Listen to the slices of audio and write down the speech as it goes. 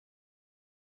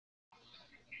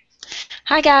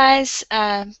Hi guys,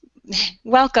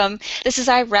 welcome. This is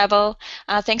iRebel.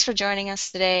 Thanks for joining us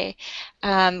today.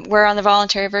 We're on the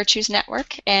Voluntary Virtues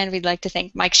Network, and we'd like to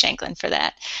thank Mike Shanklin for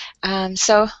that.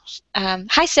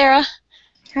 Hi Sarah,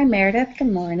 Hi, Meredith.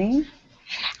 Good morning.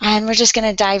 and we're just going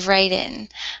to dive right in.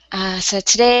 So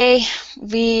today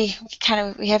we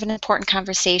have an important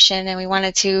conversation, and we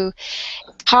wanted to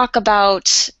talk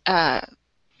about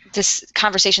this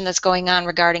conversation that's going on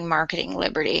regarding marketing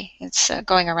liberty. It's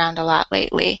going around a lot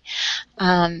lately.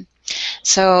 Um,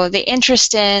 So the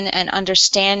interest in and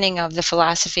understanding of the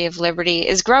philosophy of liberty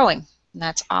is growing. And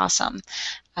that's awesome.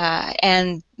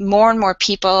 And more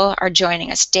people are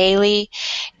joining us daily,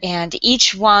 and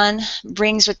each one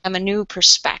brings with them a new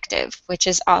perspective, which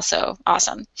is also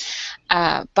awesome.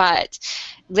 But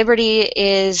liberty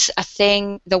is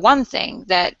the one thing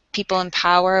that people in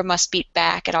power must beat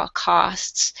back at all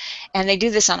costs, and they do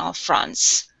this on all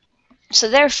fronts. So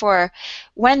therefore,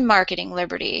 when marketing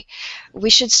liberty, we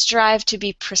should strive to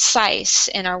be precise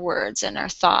in our words and our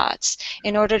thoughts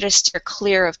in order to steer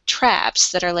clear of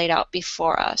traps that are laid out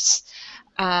before us.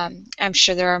 I'm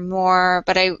sure there are more,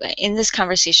 but in this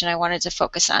conversation I wanted to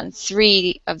focus on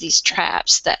three of these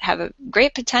traps that have a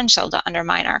great potential to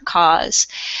undermine our cause.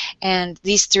 And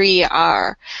these three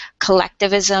are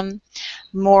collectivism,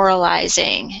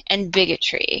 moralizing, and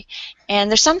bigotry.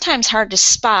 And they're sometimes hard to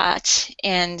spot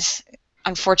and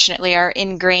unfortunately are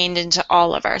ingrained into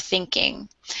all of our thinking.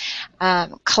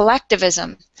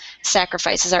 Collectivism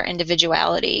sacrifices our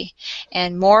individuality,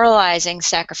 and moralizing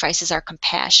sacrifices our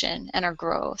compassion and our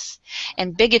growth,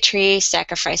 and bigotry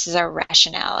sacrifices our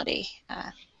rationality.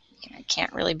 You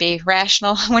can't really be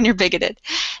rational when you're bigoted.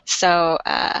 So,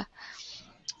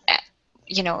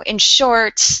 in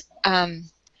short,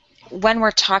 when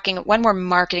we're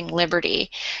marketing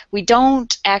liberty, we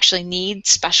don't actually need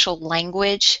special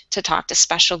language to talk to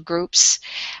special groups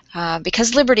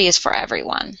because liberty is for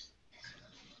everyone.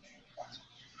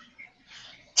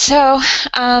 So,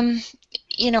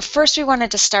 first we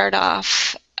wanted to start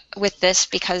off with this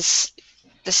because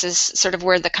this is sort of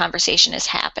where the conversation is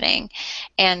happening.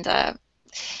 And,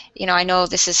 I know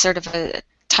this is sort of a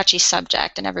touchy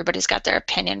subject and everybody's got their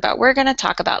opinion, but we're going to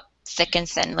talk about thick and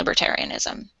thin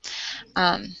libertarianism.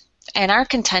 And our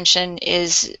contention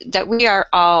is that we are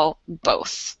all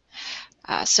both.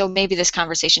 So maybe this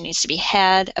conversation needs to be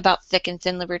had about thick and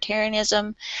thin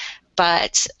libertarianism,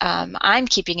 but I'm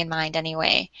keeping in mind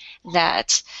anyway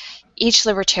that each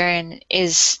libertarian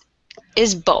is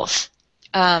both.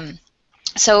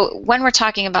 So when we're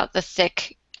talking about the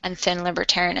thick and thin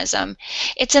libertarianism,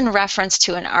 it's in reference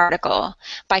to an article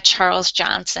by Charles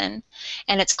Johnson,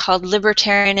 and it's called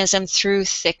Libertarianism Through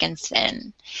Thick and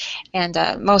Thin. And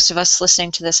most of us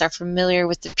listening to this are familiar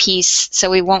with the piece,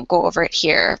 so we won't go over it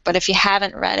here. But if you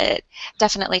haven't read it,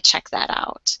 definitely check that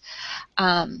out.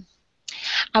 And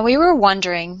we were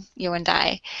wondering, you and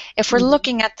I, if we're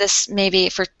looking at this, maybe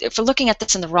if we're looking at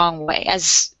this in the wrong way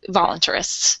as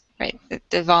voluntarists, right?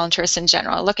 The voluntarists in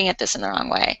general, looking at this in the wrong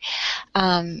way.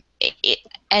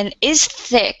 And is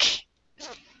thick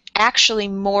actually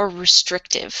more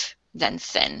restrictive than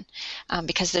thin?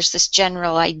 Because there's this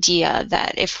general idea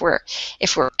that if we're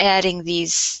adding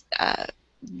these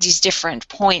different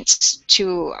points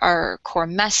to our core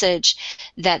message,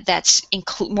 that's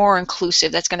more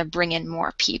inclusive, that's going to bring in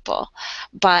more people.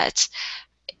 But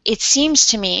it seems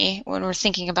to me, when we're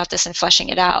thinking about this and fleshing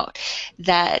it out,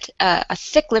 that a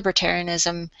thick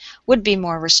libertarianism would be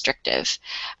more restrictive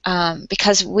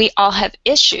because we all have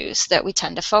issues that we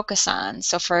tend to focus on.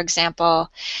 So, for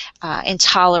example,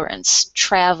 intolerance,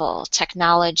 travel,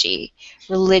 technology,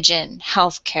 religion,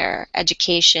 healthcare,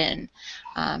 education.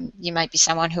 You might be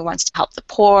someone who wants to help the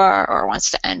poor or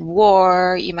wants to end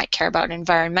war. You might care about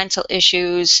environmental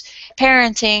issues,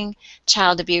 parenting,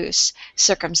 child abuse,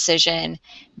 circumcision,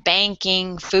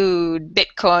 banking, food,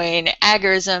 Bitcoin,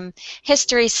 agorism,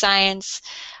 history, science,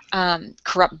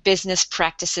 corrupt business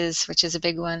practices, which is a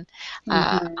big one,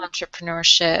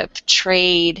 entrepreneurship,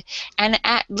 trade, and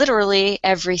literally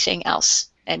everything else,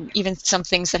 and even some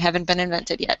things that haven't been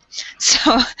invented yet.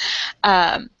 So,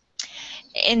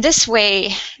 in this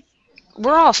way,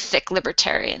 we're all thick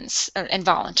libertarians and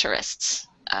voluntarists.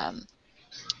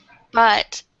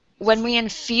 But when we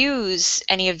infuse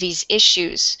any of these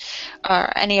issues,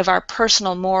 or any of our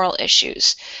personal moral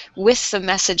issues, with the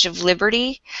message of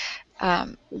liberty,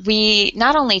 we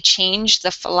not only change the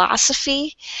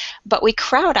philosophy, but we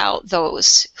crowd out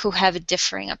those who have a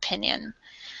differing opinion.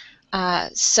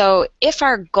 So if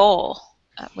our goal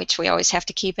which we always have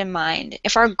to keep in mind.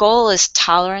 If our goal is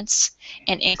tolerance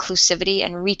and inclusivity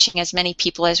and reaching as many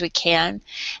people as we can,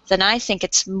 then I think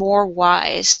it's more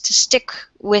wise to stick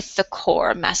with the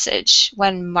core message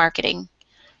when marketing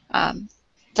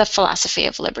the philosophy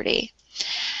of liberty.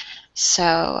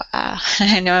 So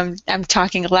I know I'm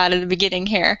talking a lot at the beginning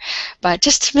here, but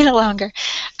just a minute longer.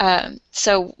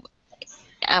 So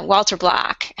Walter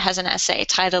Block has an essay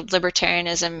titled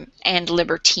Libertarianism and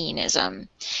Libertinism,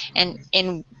 and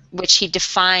in which he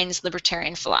defines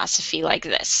libertarian philosophy like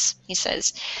this. He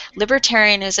says,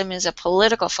 libertarianism is a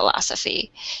political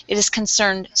philosophy. It is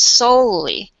concerned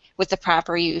solely with the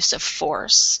proper use of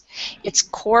force. Its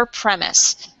core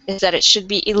premise is that it should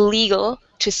be illegal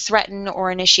to threaten or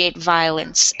initiate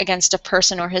violence against a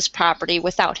person or his property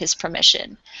without his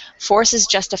permission. Force is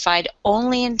justified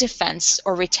only in defense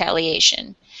or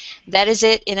retaliation. That is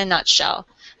it in a nutshell.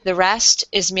 The rest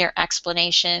is mere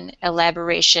explanation,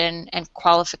 elaboration, and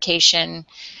qualification,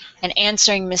 and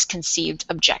answering misconceived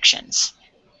objections.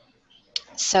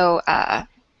 So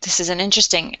this is an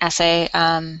interesting essay.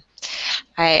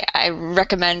 I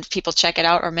recommend people check it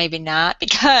out, or maybe not,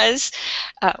 because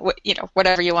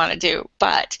whatever you want to do.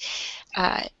 But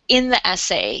in the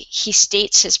essay, he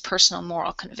states his personal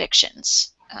moral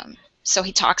convictions. So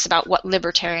he talks about what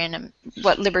libertarianism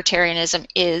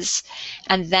is,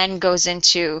 and then goes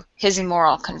into his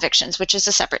moral convictions, which is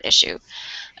a separate issue,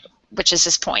 which is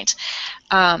his point.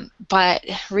 But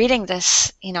reading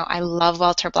this, I love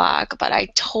Walter Block, but I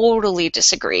totally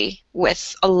disagree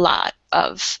with a lot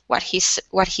of what he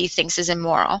thinks is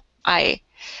immoral. A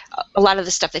lot of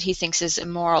the stuff that he thinks is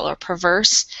immoral or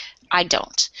perverse, I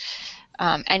don't.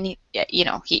 And he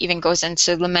even goes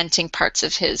into lamenting parts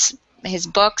of his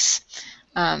books,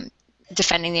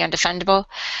 defending the undefendable.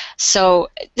 So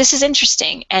this is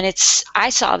interesting, and I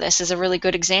saw this as a really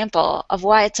good example of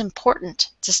why it's important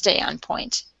to stay on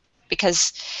point.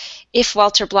 Because if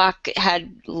Walter Block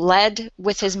had led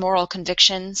with his moral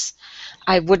convictions,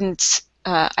 I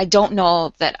don't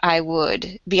know that I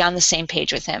would be on the same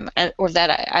page with him, or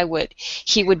that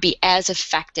he would be as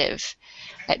effective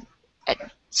at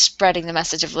spreading the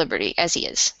message of liberty as he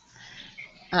is.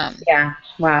 Yeah,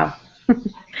 wow.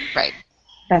 Right.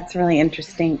 That's really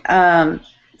interesting.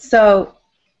 So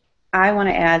I want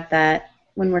to add that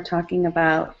when we're talking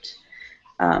about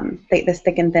this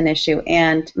thick and thin issue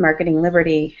and marketing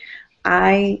liberty,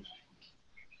 I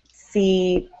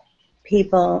see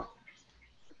people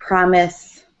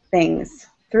promise things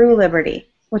through liberty,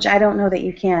 which I don't know that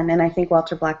you can, and I think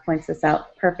Walter Block points this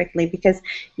out perfectly, because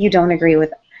you don't agree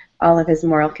with all of his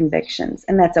moral convictions,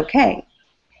 and that's okay,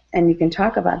 and you can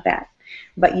talk about that,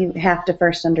 but you have to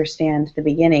first understand the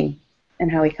beginning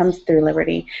and how he comes through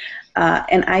liberty.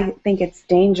 And I think it's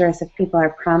dangerous if people are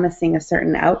promising a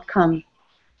certain outcome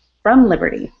from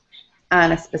liberty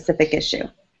on a specific issue.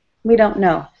 We don't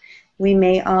know. We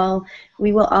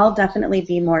will all definitely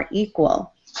be more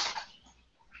equal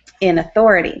in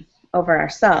authority over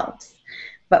ourselves,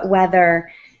 but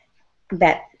whether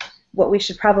that, what we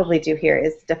should probably do here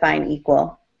is define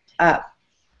equal.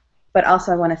 But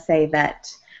also I want to say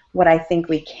that what I think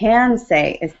we can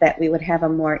say is that we would have a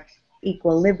more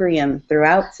equilibrium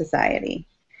throughout society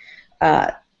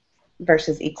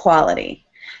versus equality.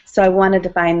 So I want to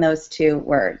define those two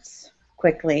words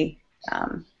quickly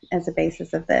as a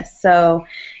basis of this. So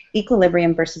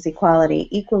equilibrium versus equality.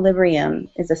 Equilibrium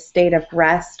is a state of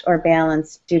rest or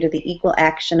balance due to the equal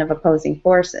action of opposing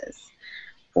forces,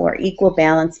 or equal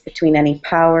balance between any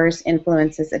powers,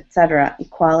 influences, etc.,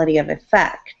 equality of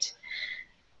effect.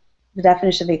 The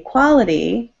definition of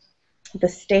equality: the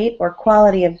state or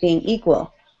quality of being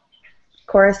equal,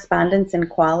 correspondence in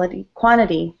quality,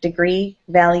 quantity, degree,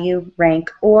 value,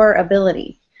 rank, or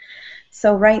ability.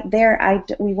 So right there,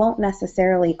 we won't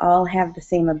necessarily all have the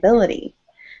same ability.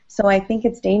 So I think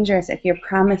it's dangerous if you're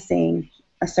promising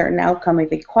a certain outcome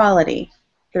of equality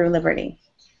through liberty.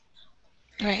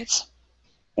 Right.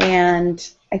 And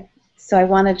so I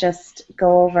want to just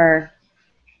go over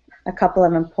a couple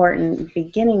of important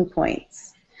beginning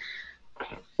points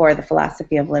for the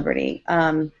philosophy of liberty.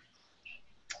 The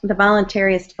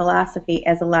voluntarist philosophy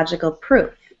as a logical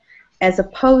proof, as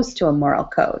opposed to a moral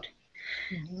code.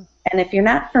 Mm-hmm. And if you're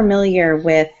not familiar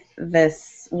with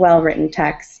this well-written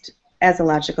text as a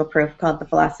logical proof called The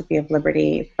Philosophy of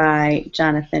Liberty by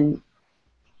Jonathan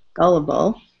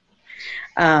Gullible,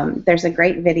 there's a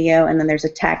great video, and then there's a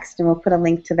text, and we'll put a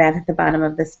link to that at the bottom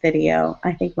of this video.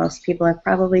 I think most people have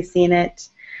probably seen it,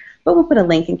 but we'll put a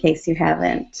link in case you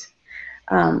haven't.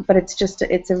 But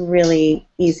it's a really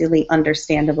easily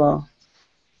understandable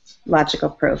logical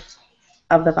proof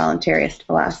of the voluntarist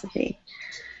philosophy.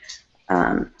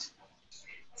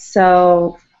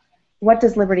 So, what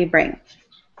does liberty bring?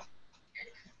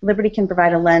 Liberty can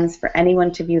provide a lens for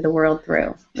anyone to view the world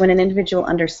through. When an individual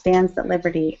understands that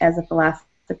liberty as a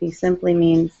philosophy simply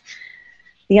means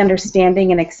the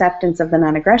understanding and acceptance of the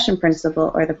non-aggression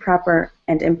principle or the proper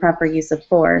and improper use of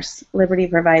force, liberty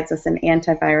provides us an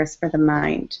antivirus for the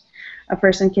mind. A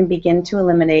person can begin to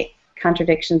eliminate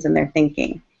contradictions in their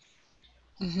thinking.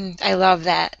 I love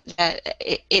that. That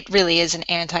it really is an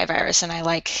antivirus, and I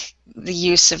like the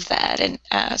use of that. And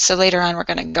so later on, we're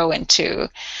going to go into,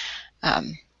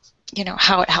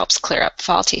 how it helps clear up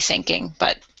faulty thinking.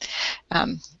 But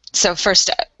so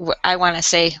first, I want to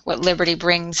say what liberty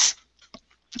brings,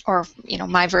 or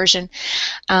my version.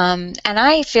 And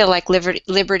I feel like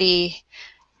liberty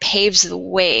paves the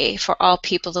way for all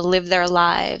people to live their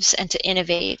lives and to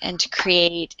innovate and to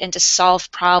create and to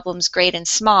solve problems great and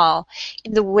small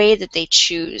in the way that they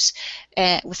choose,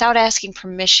 without asking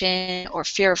permission or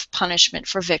fear of punishment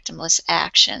for victimless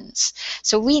actions.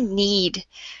 So we need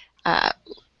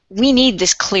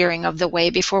this clearing of the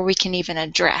way before we can even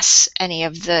address any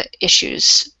of the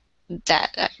issues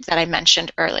that I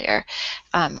mentioned earlier,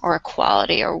 or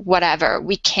equality or whatever.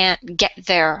 We can't get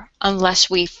there unless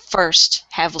we first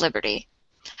have liberty,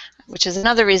 which is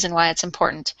another reason why it's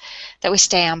important that we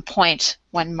stay on point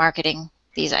when marketing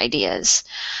these ideas.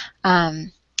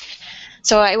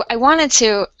 So I wanted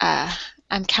to,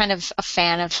 I'm kind of a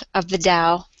fan of the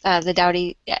Tao, the Tao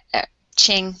Te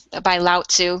Ching by Lao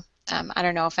Tsu. I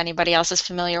don't know if anybody else is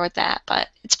familiar with that, but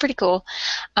it's pretty cool.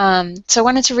 So I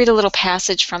wanted to read a little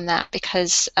passage from that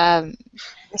because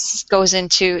this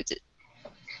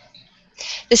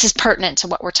is pertinent to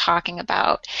what we're talking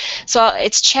about. So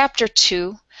it's chapter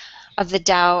 2 of the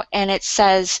Tao, and it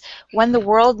says, when the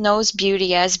world knows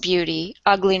beauty as beauty,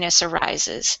 ugliness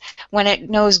arises. When it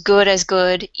knows good as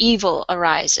good, evil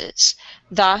arises.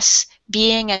 Thus,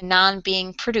 being and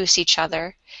non-being produce each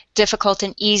other. Difficult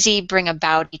and easy bring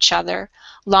about each other.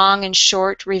 Long and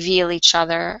short reveal each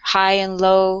other. High and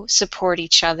low support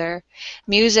each other.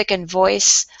 Music and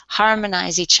voice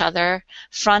harmonize each other.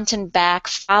 Front and back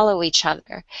follow each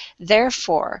other.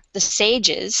 Therefore, the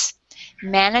sages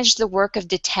manage the work of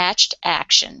detached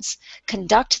actions,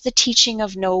 conduct the teaching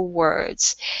of no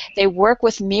words. They work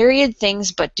with myriad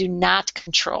things but do not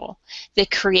control. They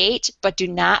create but do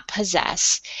not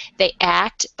possess. They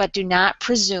act but do not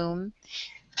presume,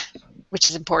 which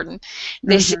is important.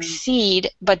 They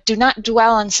succeed but do not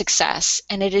dwell on success,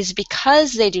 and it is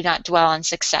because they do not dwell on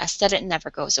success that it never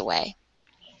goes away.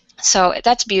 So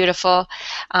that's beautiful.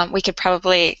 We could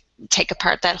probably take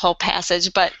apart that whole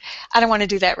passage, but I don't want to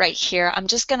do that right here. I'm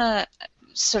just going to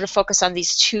sort of focus on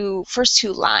these first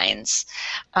two lines,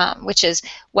 which is,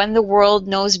 when the world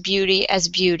knows beauty as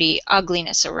beauty,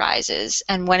 ugliness arises,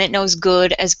 and when it knows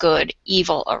good as good,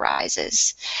 evil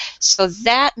arises. So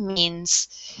that means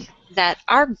that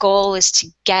our goal is to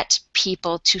get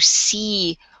people to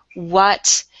see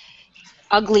what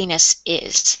ugliness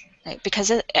is. Right? Because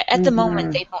at the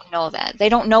moment they don't know that. They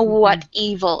don't know what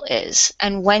evil is.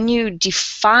 And when you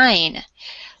define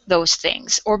those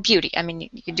things, or beauty, I mean,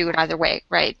 you can do it either way,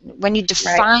 right? When you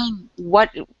define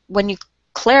when you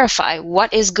clarify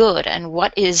what is good and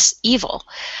what is evil,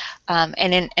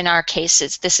 and in our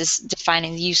cases, this is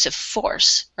defining the use of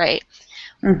force, right?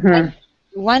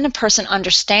 When a person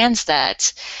understands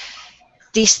that,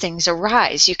 these things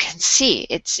arise. You can see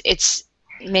it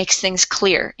makes things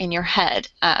clear in your head.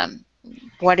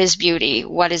 What is beauty,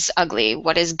 what is ugly,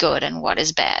 what is good, and what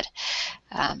is bad.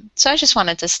 So I just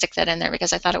wanted to stick that in there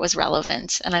because I thought it was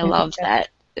relevant, and I love that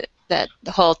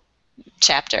the whole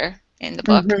chapter in the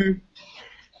book.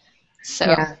 So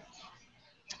yeah.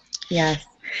 Yes.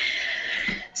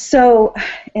 So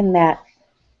in that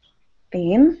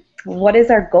theme, what is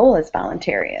our goal as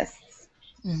voluntarists?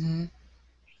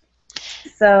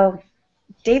 So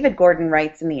David Gordon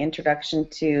writes in the introduction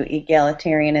to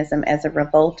Egalitarianism as a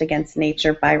Revolt Against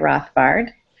Nature by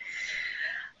Rothbard.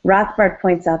 Rothbard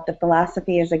points out that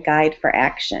philosophy is a guide for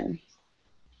action.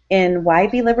 In Why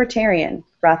Be Libertarian?,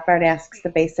 Rothbard asks the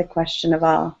basic question of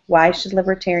all: why should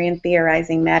libertarian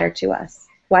theorizing matter to us?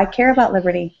 Why care about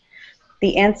liberty?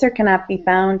 The answer cannot be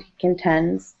found, he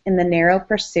contends, in the narrow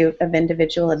pursuit of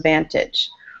individual advantage.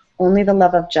 Only the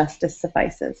love of justice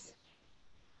suffices.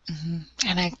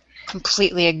 And I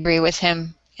completely agree with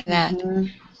him in that.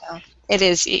 It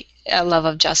is a love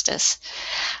of justice.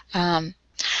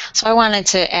 So I wanted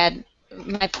to add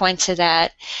my point to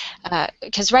that,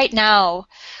 because right now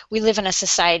we live in a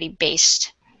society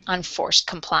based unforced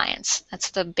compliance. That's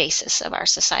the basis of our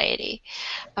society.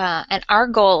 And our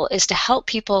goal is to help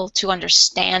people to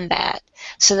understand that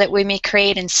so that we may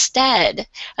create instead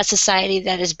a society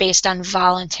that is based on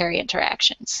voluntary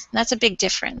interactions. And that's a big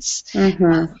difference.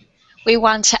 Mm-hmm. We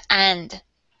want to end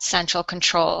central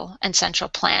control and central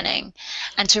planning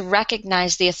and to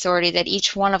recognize the authority that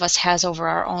each one of us has over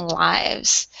our own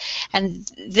lives. And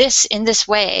in this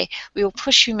way, we will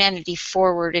push humanity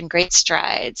forward in great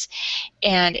strides.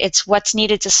 And it's what's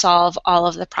needed to solve all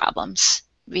of the problems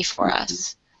before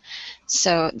us.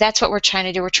 So that's what we're trying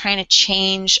to do. We're trying to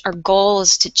change, our goal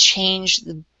is to change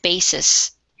the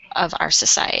basis of our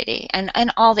society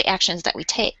and all the actions that we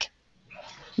take.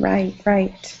 Right,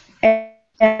 right.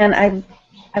 And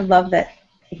I love that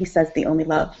he says only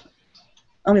the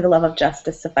love of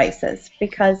justice suffices,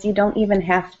 because you don't even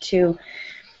have to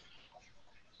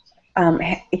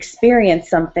experience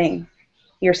something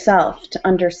yourself to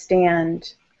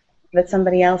understand that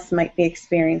somebody else might be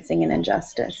experiencing an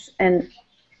injustice,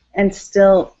 and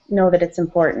still know that it's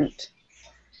important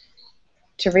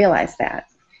to realize that.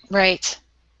 Right.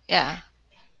 Yeah.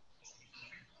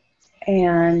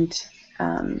 And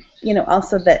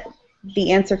also that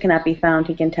the answer cannot be found,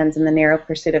 he contends, in the narrow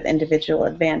pursuit of individual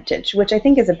advantage, which I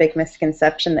think is a big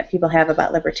misconception that people have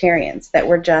about libertarians, that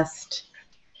we just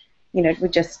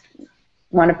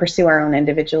want to pursue our own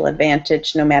individual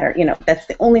advantage no matter, that's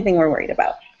the only thing we're worried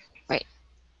about. Right.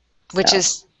 Which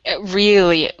is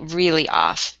really, really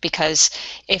off, because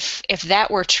if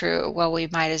that were true, well, we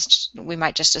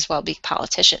might just as well be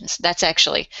politicians. That's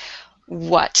actually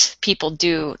what people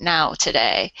do now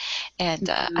today. And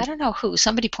I don't know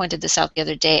somebody pointed this out the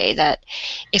other day, that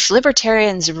if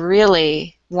libertarians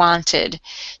really wanted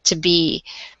to be,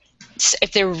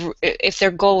 if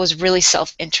their goal was really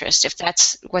self-interest, if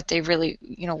that's what they really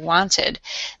wanted,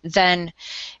 then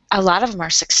a lot of them are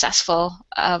successful.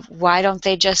 Why don't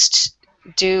they just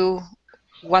do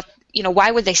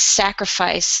why would they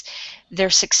sacrifice their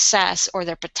success or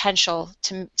their potential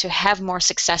to have more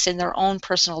success in their own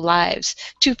personal lives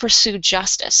to pursue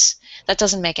justice? That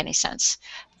doesn't make any sense.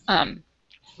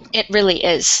 It really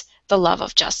is the love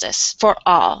of justice for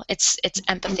all. It's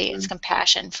empathy, it's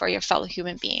compassion for your fellow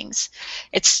human beings.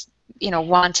 It's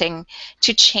wanting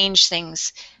to change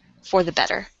things for the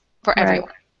better for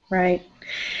everyone. Right.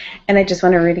 And I just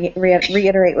want to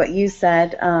reiterate what you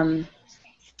said.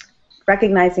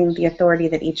 Recognizing the authority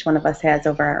that each one of us has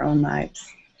over our own lives.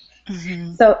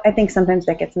 Mm-hmm. So I think sometimes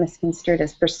that gets misconstrued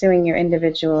as pursuing your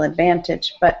individual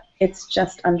advantage, but it's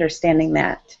just understanding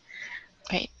that.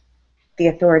 Right. The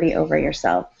authority over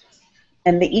yourself.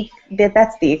 And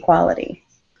that's the equality.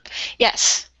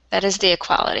 Yes, that is the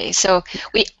equality. So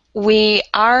we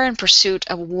are in pursuit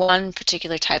of one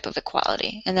particular type of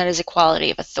equality, and that is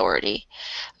equality of authority.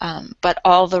 But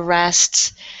all the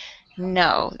rest,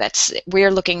 no,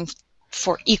 we're looking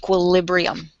for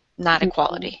equilibrium, not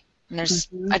equality. And there's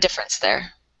a difference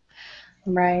there.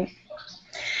 Right.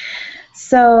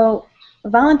 So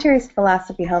voluntarist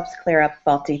philosophy helps clear up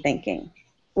faulty thinking,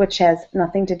 which has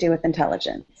nothing to do with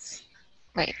intelligence.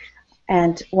 Right.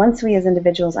 And once we as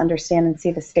individuals understand and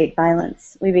see the state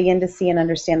violence, we begin to see and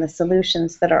understand the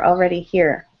solutions that are already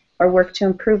here, or work to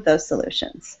improve those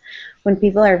solutions. When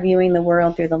people are viewing the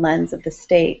world through the lens of the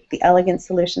state, the elegant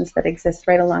solutions that exist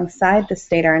right alongside the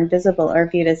state are invisible or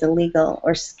viewed as illegal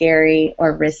or scary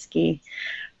or risky.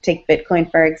 Take Bitcoin,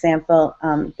 for example.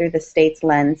 Through the state's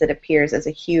lens, it appears as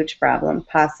a huge problem,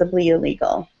 possibly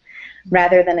illegal,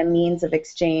 rather than a means of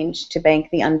exchange to bank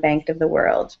the unbanked of the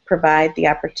world, provide the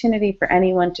opportunity for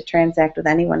anyone to transact with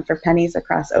anyone for pennies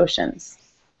across oceans.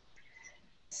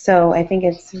 So I think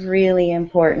it's really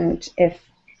important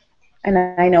and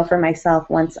I know for myself,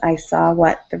 once I saw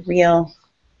what the real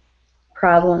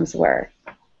problems were,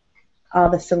 all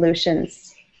the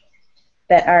solutions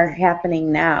that are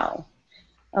happening now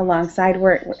alongside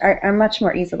are much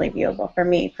more easily viewable for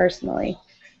me personally.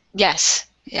 Yes.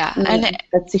 Yeah. And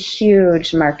that's a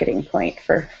huge marketing point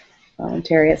for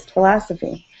voluntarist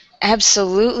philosophy.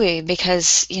 Absolutely,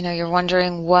 because you're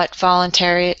wondering what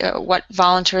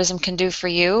voluntarism can do for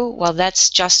you. Well, that's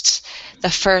just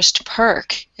the first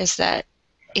perk, is that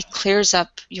it clears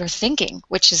up your thinking,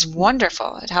 which is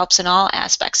wonderful. It helps in all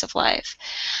aspects of life.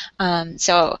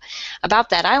 So about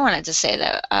that, I wanted to say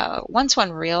that once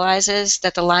one realizes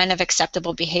that the line of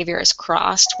acceptable behavior is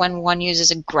crossed when one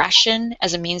uses aggression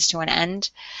as a means to an end,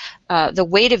 the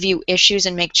way to view issues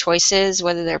and make choices,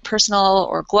 whether they're personal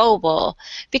or global,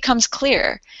 becomes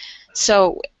clear.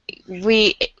 So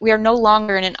we are no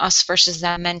longer in an us versus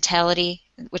them mentality,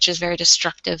 which is very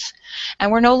destructive,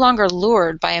 and we're no longer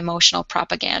lured by emotional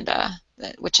propaganda.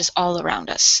 which is all around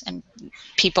us, and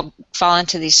people fall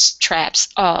into these traps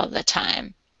all the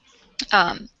time.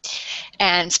 Um,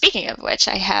 and speaking of which,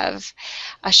 I have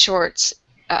a short,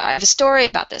 I have a story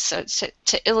about this. So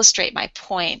to illustrate my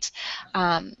point,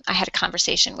 I had a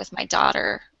conversation with my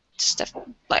daughter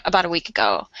like about a week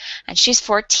ago, and she's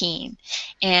 14,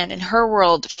 and in her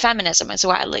world, feminism is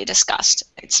widely discussed.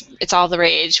 It's all the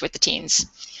rage with the teens.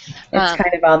 It's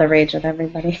kind of all the rage with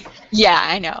everybody. Yeah,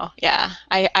 I know. Yeah,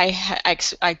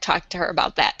 I talked to her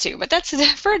about that too, but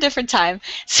that's for a different time.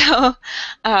 So,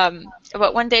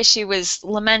 but one day she was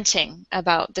lamenting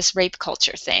about this rape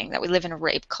culture thing, that we live in a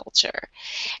rape culture,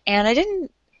 and I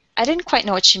didn't quite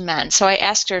know what she meant, so I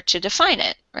asked her to define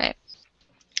it, right?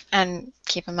 And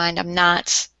keep in mind, I'm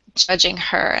not judging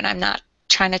her, and I'm not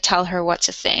trying to tell her what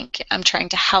to think. I'm trying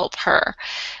to help her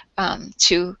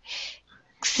to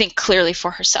think clearly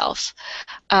for herself.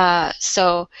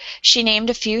 So she named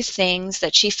a few things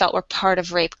that she felt were part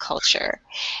of rape culture.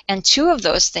 And two of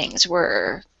those things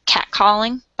were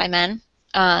catcalling by men,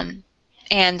 and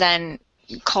then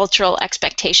cultural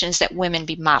expectations that women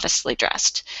be modestly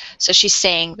dressed. So she's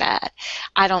saying that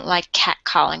I don't like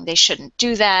catcalling. They shouldn't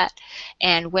do that.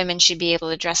 And women should be able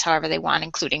to dress however they want,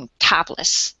 including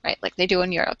topless, right, like they do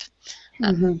in Europe.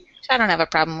 Mm-hmm. Which I don't have a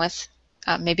problem with.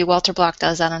 Maybe Walter Block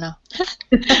does. I don't know.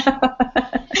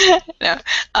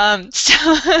 No. So,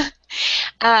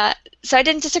 so I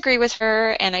didn't disagree with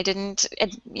her, and I didn't,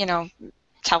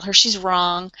 tell her she's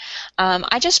wrong.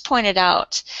 I just pointed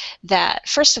out that,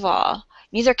 first of all,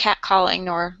 neither catcalling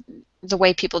nor the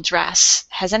way people dress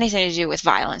has anything to do with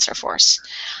violence or force.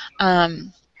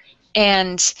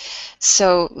 And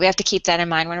so we have to keep that in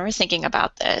mind when we're thinking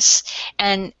about this.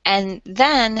 And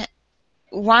then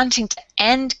wanting to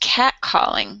end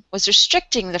catcalling was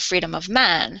restricting the freedom of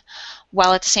men,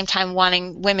 while at the same time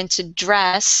wanting women to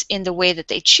dress in the way that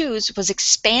they choose was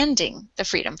expanding the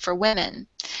freedom for women.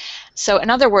 So in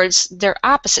other words, they're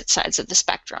opposite sides of the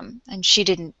spectrum, and she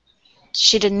didn't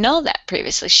know that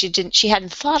previously. She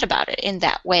hadn't thought about it in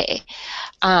that way.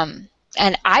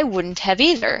 And I wouldn't have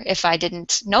either if I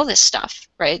didn't know this stuff,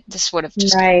 right? This would have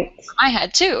just right. come from my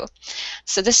head too.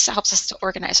 So this helps us to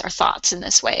organize our thoughts in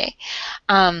this way.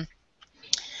 And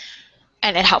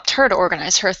it helped her to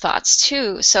organize her thoughts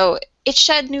too. So it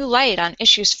shed new light on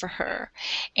issues for her.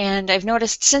 And I've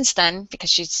noticed since then,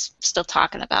 because she's still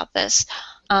talking about this,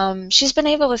 she's been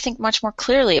able to think much more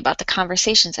clearly about the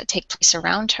conversations that take place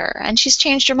around her. And she's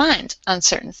changed her mind on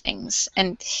certain things.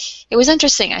 And it was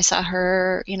interesting. I saw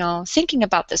her, thinking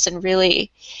about this and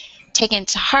really taking it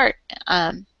to heart.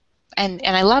 And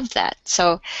I loved that.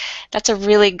 So that's a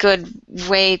really good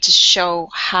way to show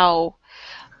how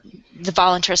the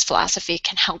voluntarist philosophy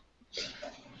can help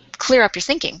clear up your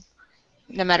thinking,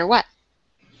 no matter what.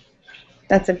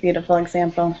 That's a beautiful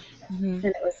example. Mm-hmm. And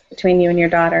it was between you and your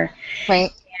daughter.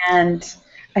 Right. And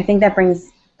I think that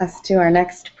brings us to our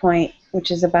next point,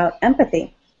 which is about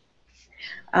empathy.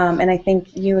 And I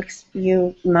think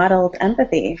you modeled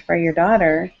empathy for your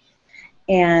daughter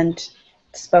and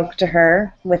spoke to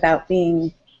her without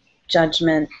being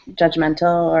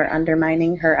judgmental or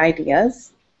undermining her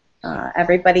ideas.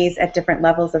 Everybody's at different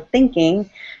levels of thinking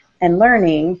and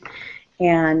learning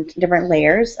and different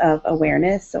layers of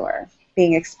awareness or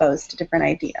being exposed to different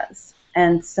ideas.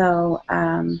 And so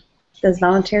does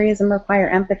voluntarism require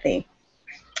empathy?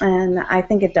 And I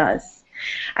think it does.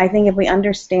 I think if we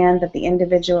understand that the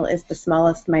individual is the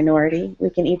smallest minority, we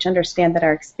can each understand that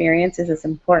our experience is as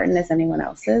important as anyone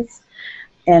else's.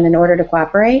 And in order to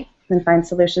cooperate and find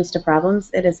solutions to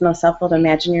problems, it is most helpful to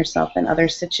imagine yourself in other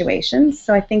situations.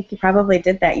 So I think you probably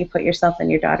did that. You put yourself in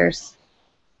your daughter's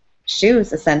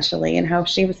shoes, essentially, and how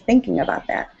she was thinking about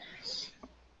that.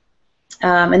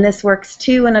 And this works,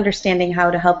 too, in understanding how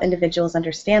to help individuals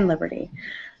understand liberty.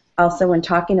 Also, when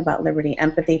talking about liberty,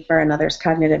 empathy for another's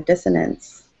cognitive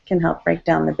dissonance can help break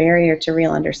down the barrier to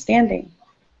real understanding.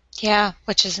 Yeah,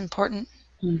 which is important.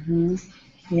 Mm-hmm.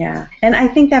 Yeah. And I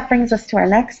think that brings us to our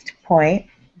next point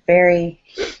very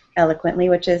eloquently,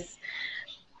 which is,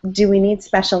 do we need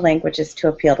special languages to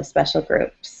appeal to special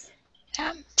groups?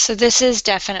 Yeah. So this is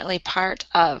definitely part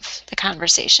of the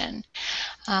conversation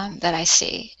that I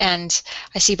see. And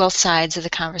I see both sides of the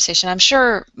conversation. I'm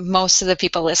sure most of the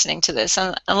people listening to this,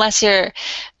 unless you're,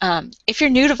 if you're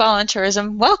new to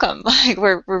voluntarism, welcome. Like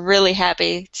we're really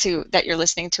happy that you're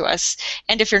listening to us.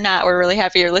 And if you're not, we're really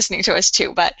happy you're listening to us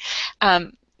too. But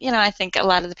I think a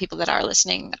lot of the people that are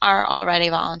listening are already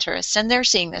voluntarists, and they're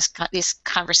seeing this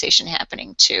conversation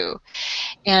happening too.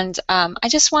 And I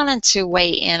just wanted to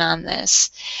weigh in on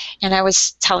this. And I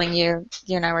was telling you,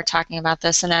 you and I were talking about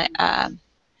this, and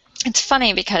It's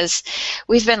funny because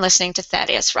we've been listening to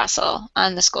Thaddeus Russell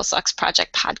on the School Sucks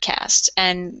Project podcast,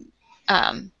 and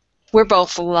um, we're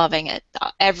both loving it.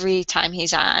 Every time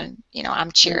he's on,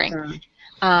 I'm cheering. Mhm.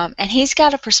 And he's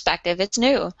got a perspective. It's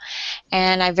new,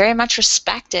 and I very much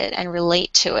respect it and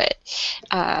relate to it.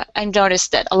 I've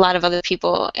noticed that a lot of other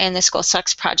people in the School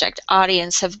Sucks Project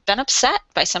audience have been upset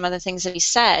by some of the things that he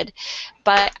said,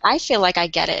 but I feel like I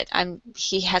get it.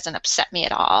 He hasn't upset me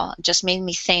at all. It just made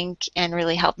me think and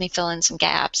really helped me fill in some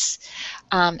gaps.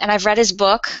 And I've read his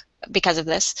book because of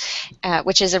this,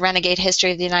 which is A Renegade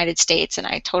History of the United States, and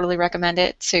I totally recommend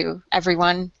it to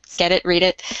everyone. Get it, read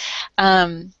it.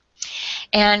 Um,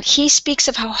 and he speaks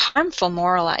of how harmful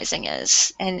moralizing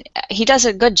is. And he does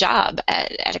a good job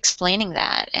at explaining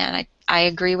that. And I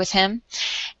agree with him.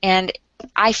 And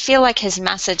I feel like his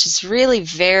message is really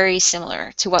very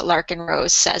similar to what Larkin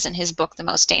Rose says in his book, The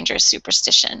Most Dangerous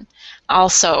Superstition.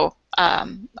 Also, a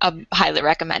highly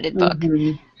recommended book.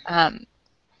 Mhm. Um,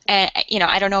 and,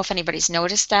 I don't know if anybody's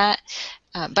noticed that,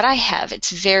 but I have.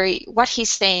 It's what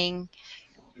he's saying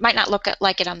might not look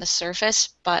like it on the surface,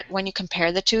 but when you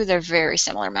compare the two, they're very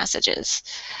similar messages.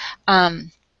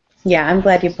 Um, Yeah, I'm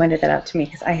glad you pointed that out to me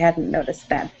because I hadn't noticed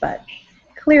that, but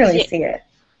clearly y- see it.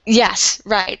 yes,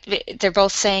 right. They're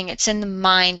both saying it's in the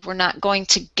mind. We're not going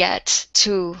to get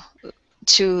to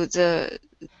the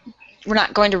we're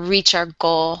not going to reach our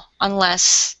goal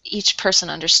unless each person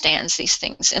understands these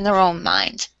things in their own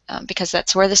mind, because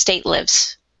that's where the state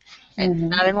lives, right? Hmm.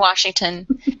 Not in Washington,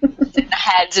 it's in the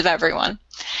heads of everyone.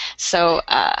 So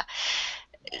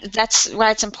that's why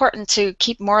it's important to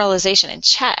keep moralization in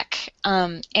check.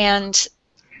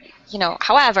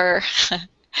 However,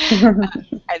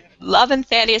 I love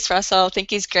Thaddeus Russell, think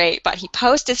he's great, but he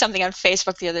posted something on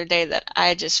Facebook the other day that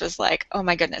I just was like, oh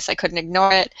my goodness, I couldn't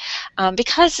ignore it,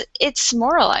 because it's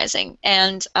moralizing,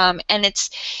 and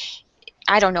it's,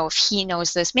 I don't know if he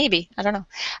knows this, maybe, I don't know,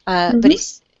 Hmm.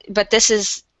 but this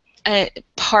is a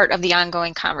part of the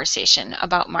ongoing conversation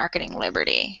about marketing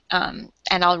liberty, and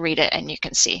I'll read it and you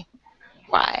can see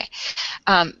why.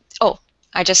 Oh,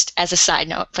 I just, as a side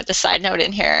note, put the side note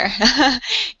in here.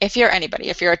 If you're anybody,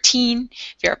 if you're a teen,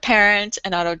 if you're a parent,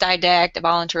 an autodidact, a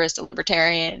voluntarist, a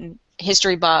libertarian,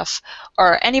 history buff,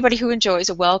 or anybody who enjoys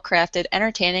a well-crafted,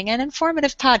 entertaining, and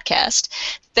informative podcast,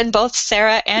 then both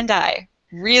Sarah and I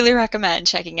really recommend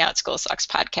checking out School Sucks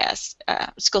podcast,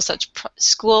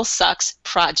 School Sucks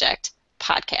Project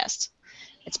podcast.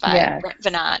 It's by Yes, Brent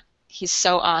Venat. He's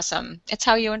so awesome. It's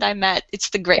how you and I met. It's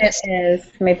the it greatest. is.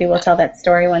 Maybe we'll tell that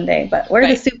story one day, but we're the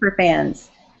Right. super fans.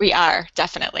 We are,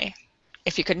 definitely,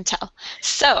 if you couldn't tell.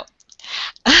 So,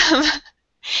 um,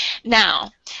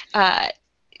 now, uh,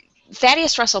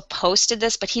 Thaddeus Russell posted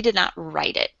this, but he did not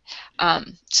write it.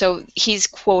 So he's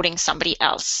quoting somebody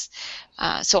else.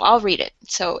 So I'll read it.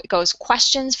 So it goes,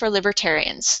 questions for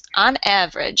libertarians. On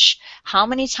average, how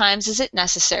many times is it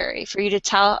necessary for you to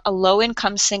tell a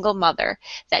low-income single mother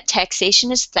that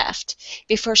taxation is theft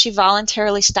before she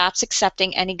voluntarily stops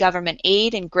accepting any government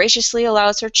aid and graciously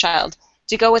allows her child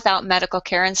to go without medical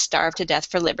care and starve to death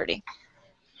for liberty?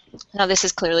 Now this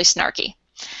is clearly snarky.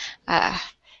 Uh,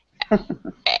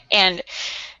 and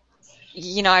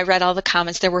I read all the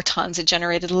comments. There were tons. It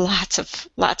generated lots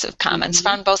of comments Hmm.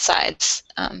 from both sides,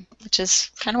 which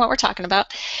is kind of what we're talking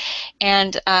about.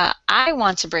 And I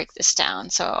want to break this down.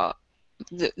 So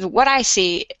what I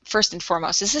see first and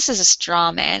foremost is this is a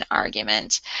straw man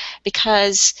argument,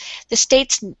 because the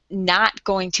state's not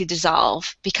going to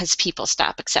dissolve because people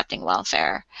stop accepting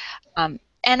welfare.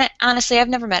 And honestly, I've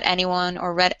never met anyone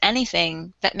or read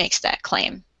anything that makes that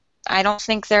claim. I don't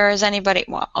think there is anybody.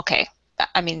 Well, okay.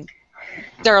 I mean,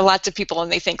 there are lots of people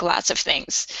and they think lots of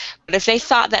things. But if they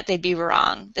thought that, they'd be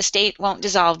wrong. The state won't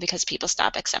dissolve because people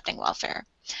stop accepting welfare.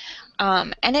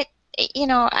 And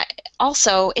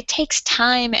also, it takes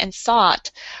time and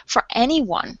thought for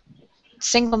anyone,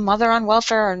 single mother on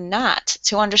welfare or not,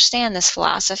 to understand this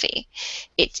philosophy.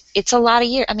 It's a lot of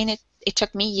years. I mean, it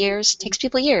took me years, it takes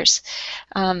people years.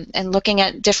 And looking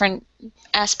at different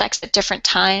aspects at different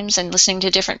times and listening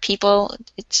to different people,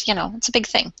 it's a big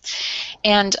thing.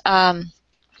 And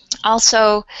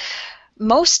also,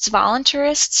 most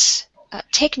voluntarists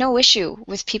take no issue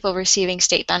with people receiving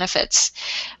state benefits.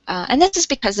 And this is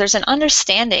because there's an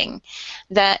understanding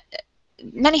that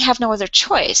many have no other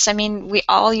choice. I mean, we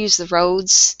all use the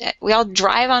roads. We all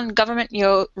drive on government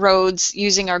roads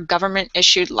using our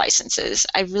government-issued licenses.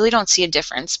 I really don't see a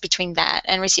difference between that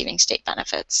and receiving state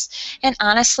benefits. And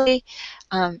honestly,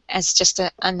 as just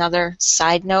another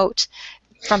side note,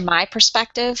 from my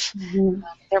perspective, Hmm.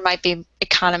 there might be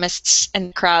economists in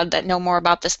the crowd that know more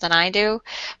about this than I do,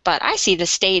 but I see the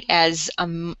state as,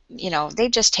 they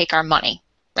just take our money.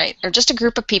 right? They're just a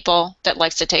group of people that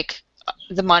likes to take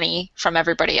the money from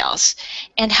everybody else.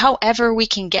 And however we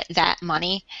can get that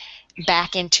money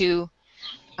back into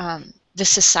the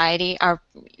society, our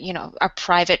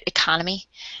private economy,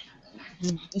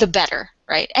 the better,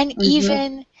 right? And Mhm.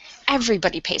 even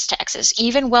everybody pays taxes.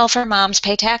 Even welfare moms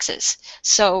pay taxes.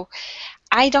 So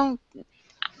I don't,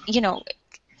 you know,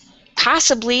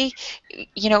 possibly,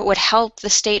 it would help the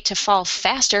state to fall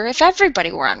faster if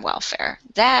everybody were on welfare.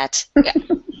 That's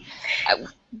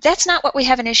not what we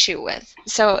have an issue with.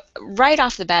 So right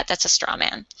off the bat, that's a straw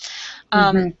man.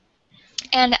 Um, Mhm.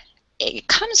 and it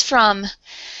comes from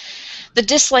the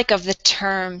dislike of the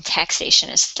term taxation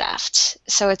is theft.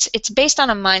 So it's based on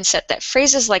a mindset that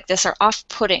phrases like this are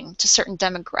off-putting to certain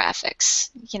demographics.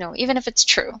 Even if it's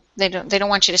true, they don't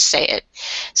want you to say it.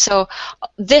 So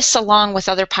this, along with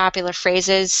other popular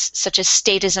phrases such as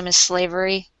statism is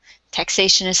slavery,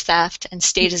 taxation is theft, and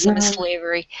statism is Mhm.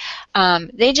 slavery,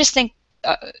 they just think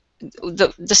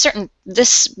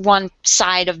this one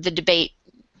side of the debate,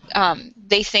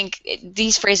 they think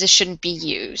these phrases shouldn't be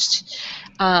used.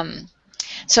 Um,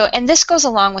 and this goes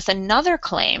along with another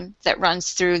claim that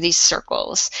runs through these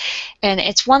circles, and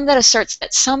it's one that asserts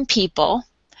that some people,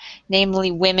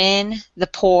 namely women, the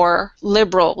poor,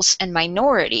 liberals, and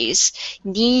minorities,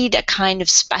 need a kind of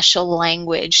special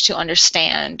language to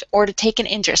understand or to take an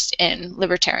interest in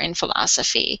libertarian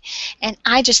philosophy. And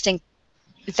I just think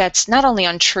that's not only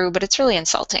untrue, but it's really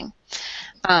insulting.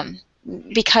 Um,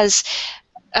 because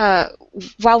uh,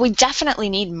 while we definitely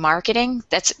need marketing,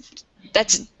 that's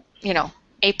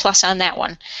A plus on that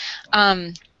one.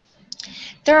 Um,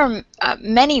 there are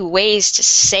many ways to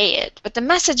say it, but the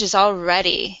message is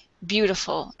already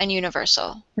beautiful and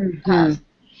universal. Mhm.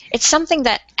 It's something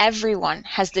that everyone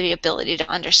has the ability to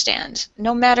understand,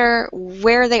 no matter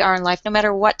where they are in life, no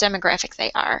matter what demographic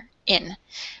they are in.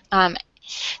 Um,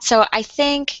 so I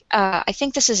think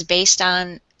this is based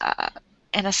on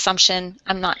an assumption.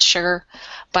 I'm not sure,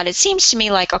 but it seems to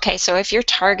me like, okay, so if you're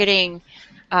targeting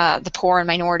the poor and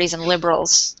minorities and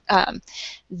liberals,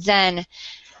 then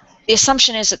the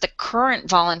assumption is that the current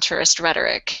voluntarist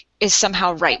rhetoric is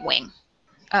somehow right wing,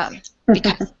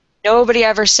 because nobody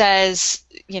ever says,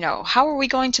 how are we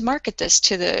going to market this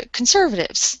to the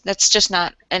conservatives? That's just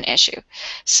not an issue.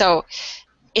 So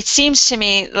it seems to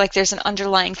me like there's an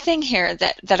underlying thing here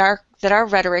that our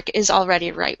rhetoric is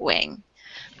already right wing.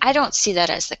 I don't see that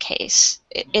as the case.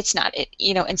 It's not.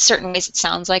 In certain ways it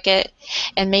sounds like it,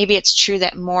 and maybe it's true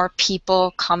that more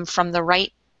people come from the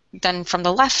right than from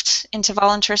the left into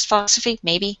voluntarist philosophy.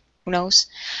 Maybe, who knows?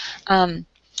 Um,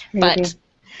 but Maybe.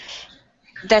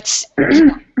 that's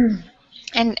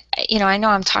and I know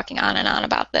I'm talking on and on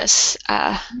about this,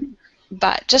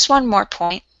 but just one more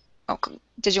point. Oh,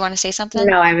 did you want to say something?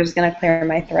 No, I was going to clear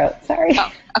my throat. Sorry.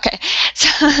 Oh, okay. So,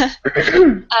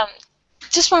 um,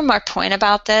 just one more point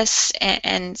about this,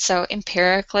 and so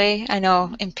empirically, I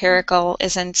know empirical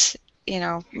isn't, you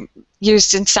know,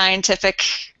 used in scientific,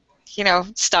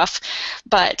 stuff,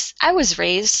 but I was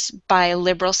raised by a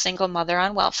liberal single mother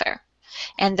on welfare.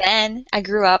 And then I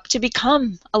grew up to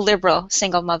become a liberal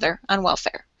single mother on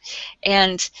welfare.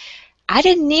 And I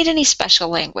didn't need any special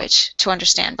language to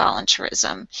understand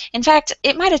voluntarism. In fact,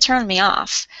 it might have turned me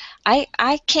off.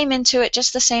 I came into it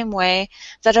just the same way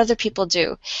that other people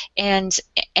do. And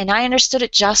and I understood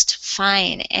it just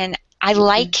fine. And I Mhm.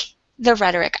 like the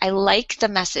rhetoric. I like the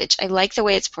message. I like the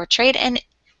way it's portrayed, and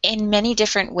in many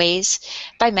different ways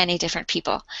by many different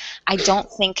people. I don't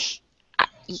think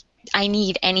I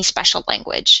need any special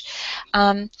language.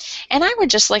 And I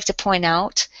would just like to point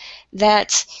out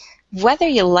that whether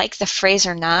you like the phrase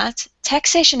or not,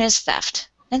 taxation is theft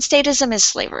and statism is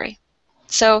slavery.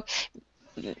 So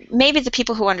maybe the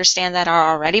people who understand that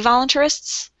are already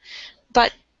voluntarists,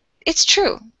 but it's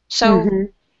true. So,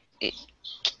 Mhm.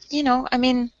 I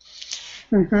mean,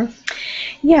 Mhm.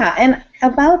 Yeah, and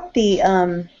about the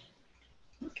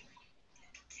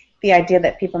idea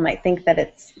that people might think that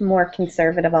it's more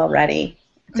conservative already.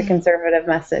 It's a mhm, conservative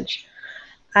message.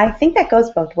 I think that goes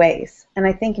both ways. And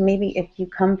I think maybe if you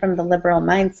come from the liberal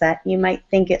mindset, you might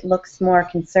think it looks more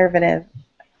conservative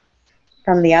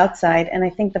from the outside. And I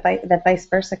think that vice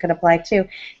versa could apply too.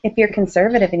 If you're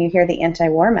conservative and you hear the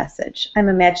anti-war message, I'm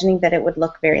imagining that it would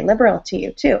look very liberal to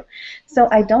you too. So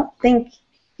I don't think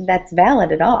that's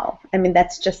valid at all. I mean,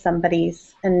 that's just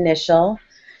somebody's initial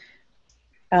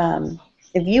um,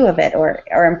 view of it,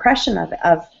 or impression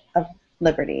of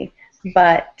liberty.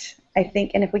 But I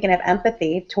think, and if we can have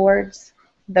empathy towards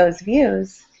those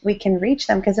views, we can reach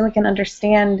them, because then we can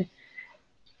understand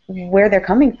where they're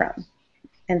coming from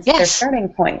and their yes. starting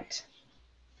point,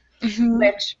 Hmm.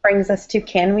 which brings us to,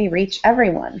 can we reach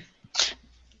everyone?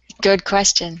 Good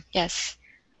question. Yes.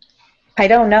 I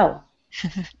don't know,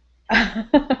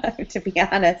 to be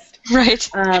honest. Right.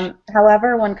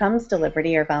 However, when it comes to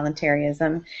liberty or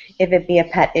voluntarism, if it be a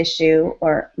pet issue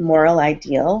or moral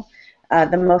ideal,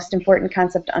 the most important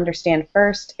concept to understand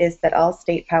first is that all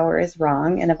state power is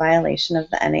wrong and a violation of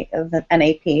the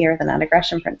NAP, or the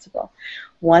non-aggression principle.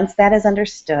 Once that is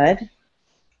understood,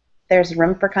 there's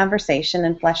room for conversation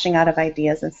and fleshing out of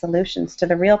ideas and solutions to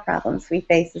the real problems we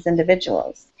face as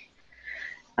individuals,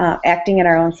 acting in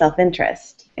our own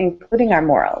self-interest, including our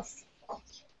morals,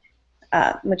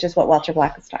 which is what Walter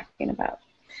Block is talking about.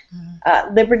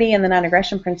 Liberty and the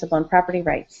non-aggression principle and property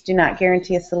rights do not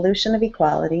guarantee a solution of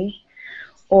equality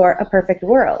or a perfect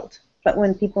world. But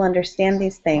when people understand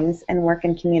these things and work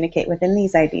and communicate within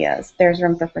these ideas, there's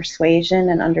room for persuasion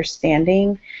and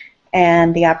understanding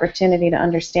and the opportunity to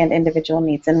understand individual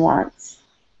needs and wants.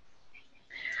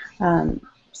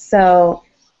 So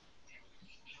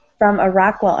from a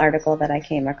Rockwell article that I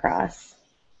came across,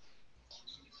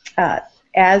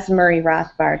 as Murray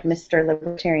Rothbard, Mr.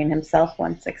 Libertarian himself,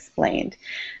 once explained,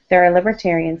 there are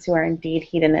libertarians who are indeed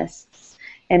hedonists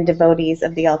and devotees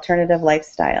of the alternative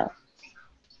lifestyle,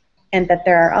 and that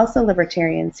there are also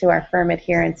libertarians who are firm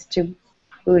adherents to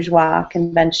bourgeois,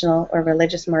 conventional, or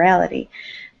religious morality.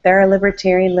 There are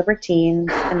libertarian libertines,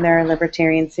 and there are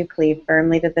libertarians who cleave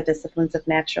firmly to the disciplines of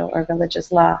natural or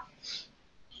religious law.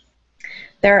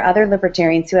 There are other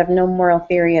libertarians who have no moral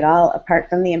theory at all apart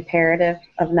from the imperative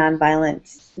of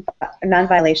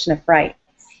non-violation of rights.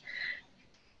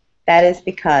 That is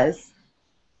because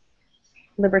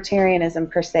libertarianism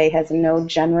per se has no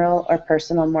general or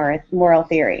personal moral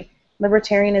theory.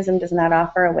 Libertarianism does not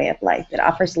offer a way of life. It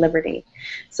offers liberty,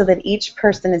 so that each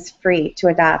person is free to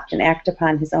adopt and act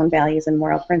upon his own values and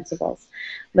moral principles.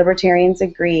 Libertarians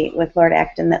agree with Lord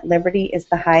Acton that liberty is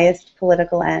the highest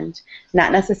political end,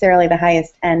 not necessarily the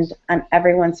highest end on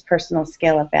everyone's personal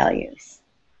scale of values.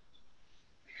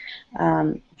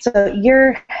 So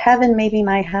your heaven may be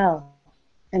my hell,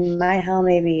 and my hell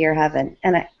may be your heaven.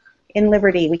 And in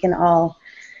liberty, we can all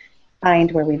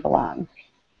find where we belong.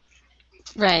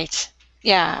 Right.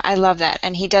 Yeah, I love that.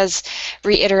 And he does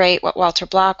reiterate what Walter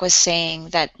Block was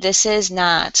saying, that this is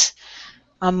not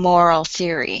a moral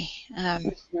theory.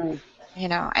 You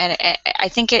know, and I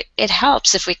think it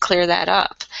helps if we clear that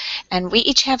up. And we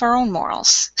each have our own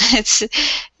morals.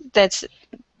 That's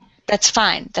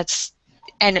fine.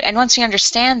 And once we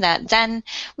understand that, then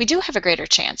we do have a greater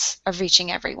chance of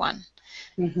reaching everyone.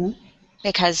 Mm-hmm.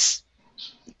 Because,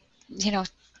 you know,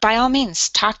 by all means,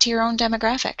 talk to your own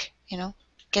demographic, you know.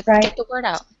 Get the word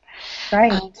out.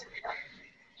 Right.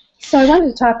 So I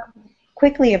wanted to talk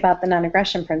quickly about the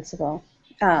non-aggression principle.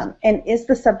 And is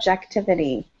the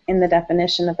subjectivity in the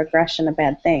definition of aggression a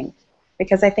bad thing?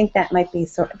 Because I think that might be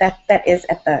that is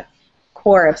at the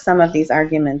core of some of these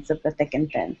arguments of the thick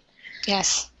and thin.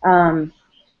 Yes. And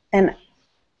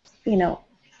you know,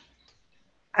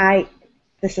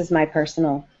 this is my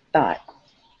personal thought,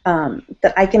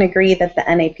 that I can agree that the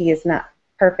NAP is not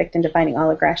perfect in defining all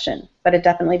aggression, but it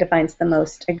definitely defines the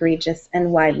most egregious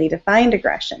and widely defined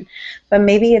aggression. But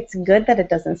maybe it's good that it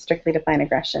doesn't strictly define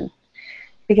aggression,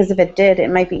 because if it did,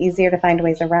 it might be easier to find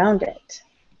ways around it.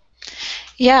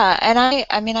 Yeah, and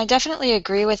I mean, I definitely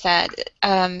agree with that.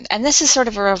 And this is sort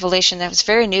of a revelation that was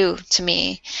very new to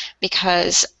me,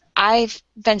 because I've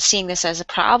been seeing this as a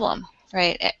problem,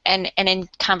 right? And in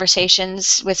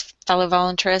conversations with fellow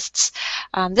voluntarists,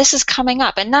 this is coming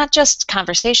up, and not just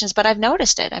conversations, but I've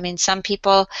noticed it. I mean, some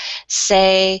people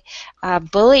say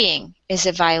bullying is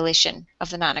a violation of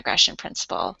the non-aggression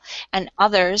principle, and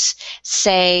others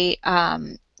say,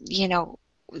 you know,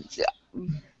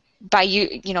 by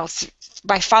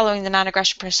following the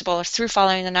non-aggression principle, or through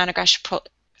following the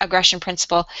non-aggression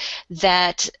principle,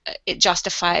 that it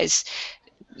justifies,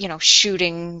 you know,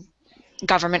 shooting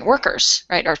government workers,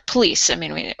 right, or police, I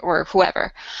mean, or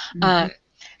whoever. Mm-hmm.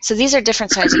 So these are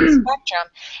different sides of the spectrum,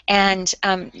 and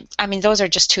I mean, those are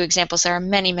just two examples. There are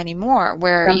many, many more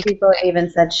where some people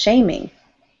even said shaming.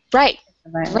 Right,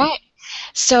 right.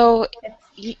 So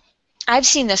I've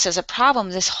seen this as a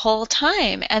problem this whole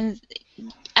time, and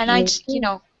I, you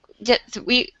know,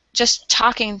 we just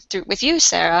talking through with you,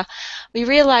 Sarah, we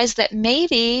realized that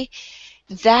maybe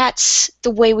that's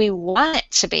the way we want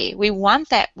it to be. We want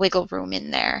that wiggle room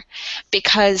in there,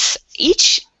 because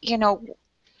each, you know,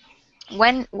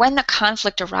 when the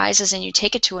conflict arises and you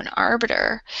take it to an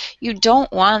arbiter, you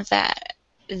don't want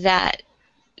that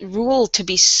rule to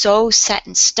be so set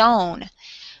in stone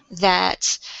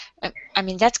that, I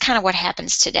mean, that's kind of what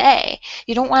happens today.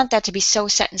 You don't want that to be so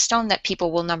set in stone that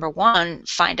people will, number one,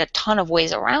 find a ton of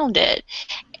ways around it,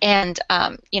 and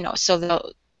you know,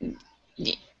 so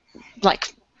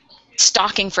like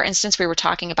stalking, for instance, we were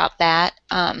talking about that.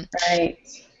 Right.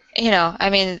 I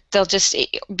mean, they'll just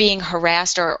being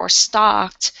harassed or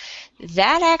stalked.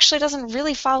 That actually doesn't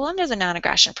really fall under the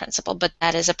non-aggression principle, but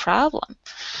that is a problem.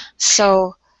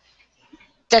 So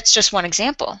that's just one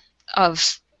example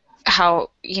of how,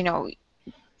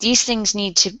 these things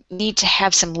need to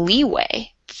have some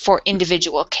leeway for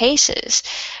individual cases.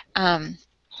 And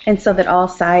so that all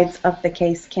sides of the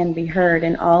case can be heard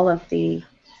and all of the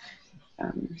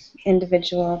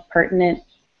individual pertinent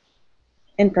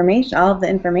information, all of the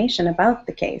information about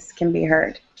the case can be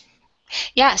heard.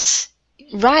 Yes,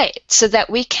 right. So that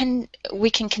we can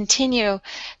continue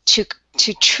to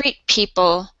treat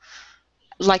people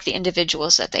like the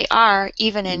individuals that they are,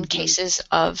 even in cases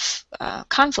of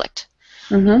conflict.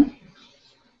 Mm-hmm.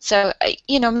 So,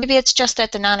 maybe it's just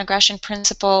that the non-aggression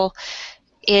principle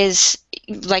is,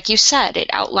 like you said, it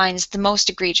outlines the most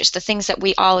egregious, the things that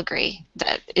we all agree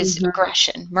that is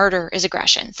aggression. Murder is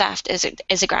aggression. Theft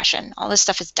is aggression. All this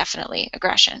stuff is definitely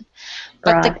aggression.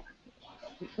 But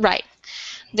right.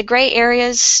 The gray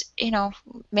areas,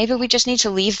 maybe we just need to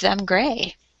leave them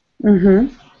gray.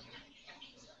 Mm-hmm.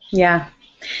 Yeah.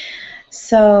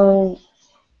 So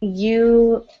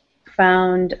you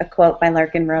found a quote by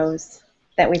Larkin Rose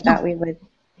that we thought we would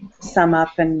sum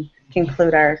up and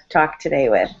conclude our talk today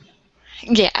with.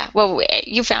 Yeah, well,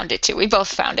 you found it too. We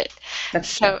both found it.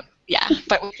 That's true. Yeah,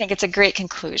 but we think it's a great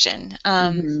conclusion.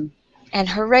 And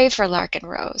hooray for Larkin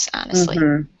Rose, honestly.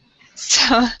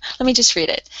 So let me just read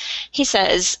it. He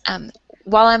says,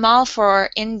 while I'm all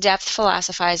for in-depth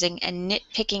philosophizing and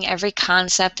nitpicking every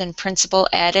concept and principle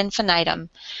ad infinitum,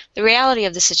 the reality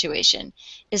of the situation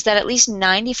is that at least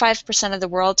 95% of the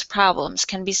world's problems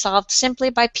can be solved simply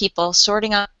by people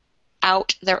sorting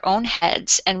out their own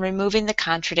heads and removing the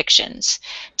contradictions.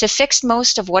 To fix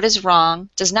most of what is wrong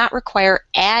does not require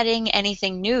adding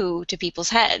anything new to people's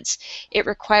heads. It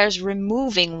requires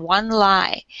removing one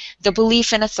lie, the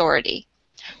belief in authority.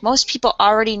 Most people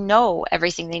already know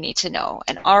everything they need to know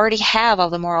and already have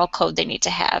all the moral code they need to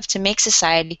have to make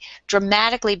society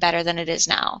dramatically better than it is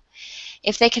now.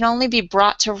 If they can only be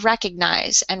brought to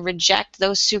recognize and reject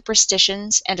those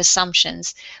superstitions and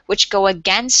assumptions which go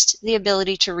against the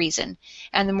ability to reason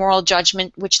and the moral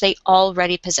judgment which they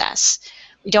already possess.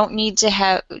 We don't need to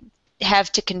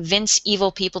have to convince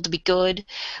evil people to be good.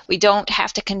 We don't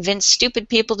have to convince stupid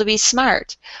people to be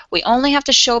smart. We only have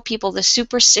to show people the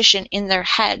superstition in their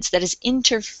heads that is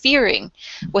interfering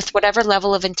with whatever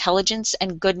level of intelligence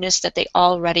and goodness that they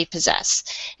already possess,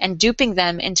 and duping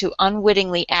them into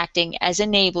unwittingly acting as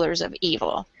enablers of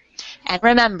evil. And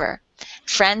remember,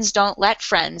 friends don't let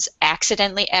friends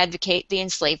accidentally advocate the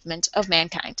enslavement of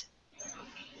mankind.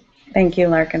 Thank you,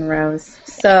 Larkin Rose.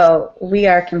 So we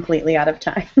are completely out of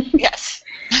time. Yes.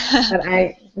 But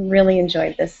I really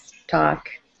enjoyed this talk.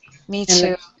 Me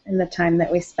too. And the time that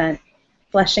we spent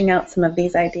fleshing out some of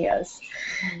these ideas.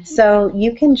 So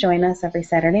you can join us every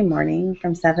Saturday morning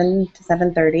from 7 to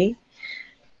 7:30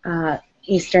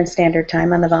 Eastern Standard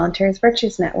Time on the Voluntary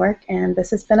Virtues Network. And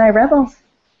this has been iRebel.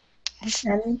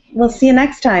 And we'll see you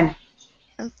next time.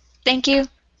 Thank you.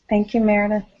 Thank you,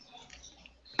 Meredith.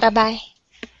 Bye-bye.